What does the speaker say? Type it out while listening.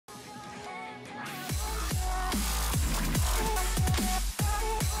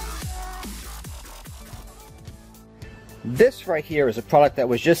This right here is a product that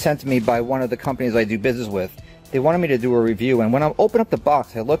was just sent to me by one of the companies I do business with. They wanted me to do a review, and when I opened up the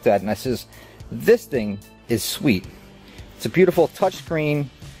box, I looked at it and I says, this thing is sweet. It's a beautiful touchscreen,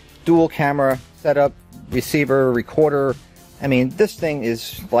 dual camera setup, receiver, recorder. I mean, this thing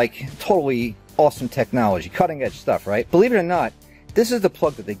is like totally awesome technology, cutting edge stuff, right? Believe it or not, this is the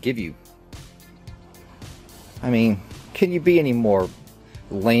plug that they give you. I mean, can you be any more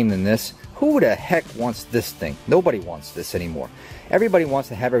lame than this? Who the heck wants this thing? Nobody wants this anymore. Everybody wants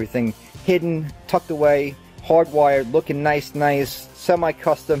to have everything hidden, tucked away, hardwired, looking nice,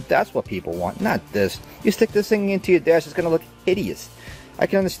 semi-custom. That's what people want, not this. You stick this thing into your dash, it's going to look hideous. I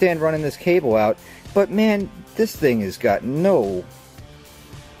can understand running this cable out, but man, this thing has got no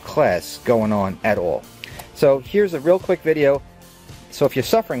class going on at all. So here's a real quick video. So if you're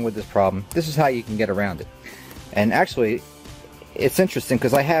suffering with this problem, this is how you can get around it. And actually, it's interesting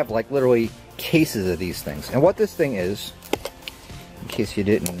because I have like literally cases of these things. And what this thing is, in case you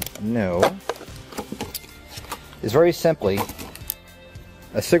didn't know, is very simply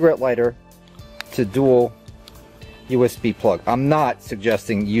a cigarette lighter to dual USB plug. I'm not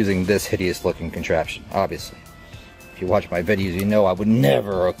suggesting using this hideous looking contraption, obviously. If you watch my videos, you know I would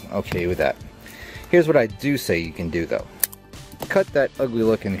never okay with that. Here's what I do say you can do though. Cut that ugly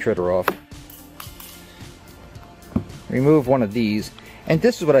looking critter off. Remove one of these, and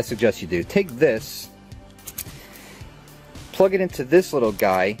this is what I suggest you do. Take this, plug it into this little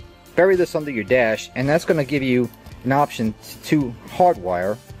guy, bury this under your dash, and that's going to give you an option to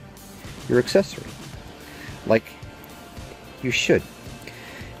hardwire your accessory, like you should.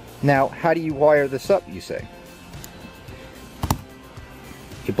 Now, how do you wire this up, you say?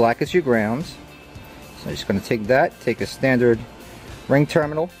 You black as your grounds. So I'm just going to take that, take a standard ring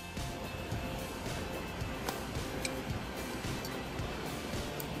terminal,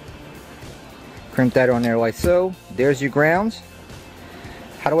 crimp that on there like so. There's your grounds.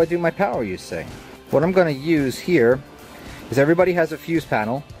 How do I do my power, you say? What I'm going to use here is, everybody has a fuse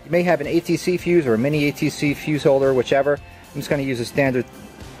panel. You may have an ATC fuse or a mini ATC fuse holder, whichever. I'm just going to use a standard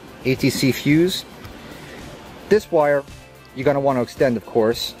ATC fuse. This wire you're going to want to extend, of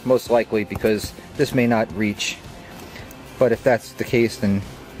course, most likely, because this may not reach. But if that's the case, then,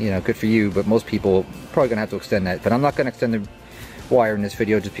 you know, good for you, but most people are probably going to have to extend that. But I'm not going to extend the wire in this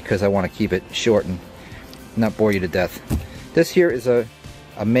video just because I want to keep it short and not bore you to death. This here is a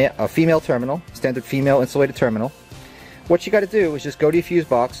female terminal, standard female insulated terminal. What you got to do is just go to your fuse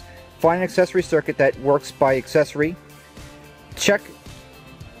box, find an accessory circuit that works by accessory, check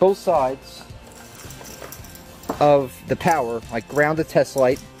both sides of the power, like grounded test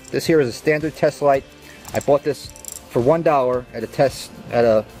light. This here is a standard test light. I bought this for $1 at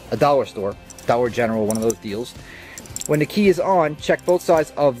a dollar store, Dollar General, one of those deals. When the key is on, check both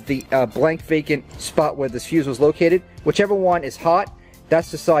sides of the blank vacant spot where this fuse was located. Whichever one is hot,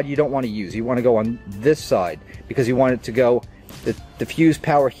 that's the side you don't want to use. You want to go on this side because you want it to go, the fuse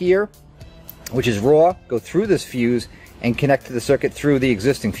power here, which is raw, go through this fuse and connect to the circuit through the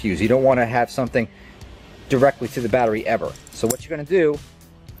existing fuse. You don't want to have something directly to the battery ever. So what you're going to do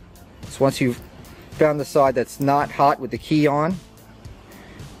is, once you've found the side that's not hot with the key on,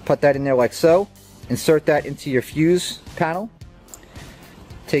 put that in there like so. Insert that into your fuse panel.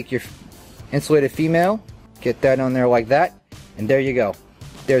 Take your insulated female, get that on there like that, and there you go.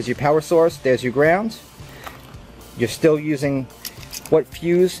 There's your power source, there's your grounds. You're still using what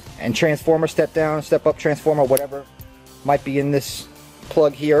fuse and transformer, step down, step up transformer, whatever might be in this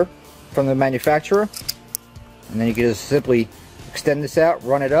plug here from the manufacturer. And then you can just simply extend this out,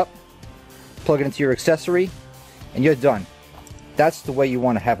 run it up, plug it into your accessory, and you're done. That's the way you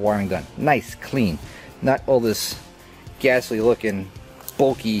want to have wiring done. Nice, clean. Not all this ghastly looking,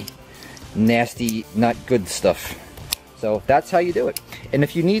 bulky, nasty, not good stuff. So that's how you do it. And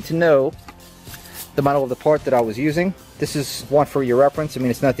if you need to know the model of the part that I was using, this is one for your reference. I mean,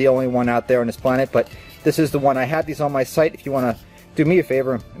 it's not the only one out there on this planet, but this is the one. I have these on my site if you want to do me a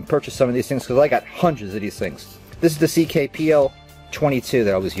favor and purchase some of these things, because I got hundreds of these things. This is the CKPL 22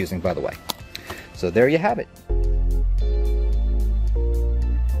 that I was using, by the way. So there you have it.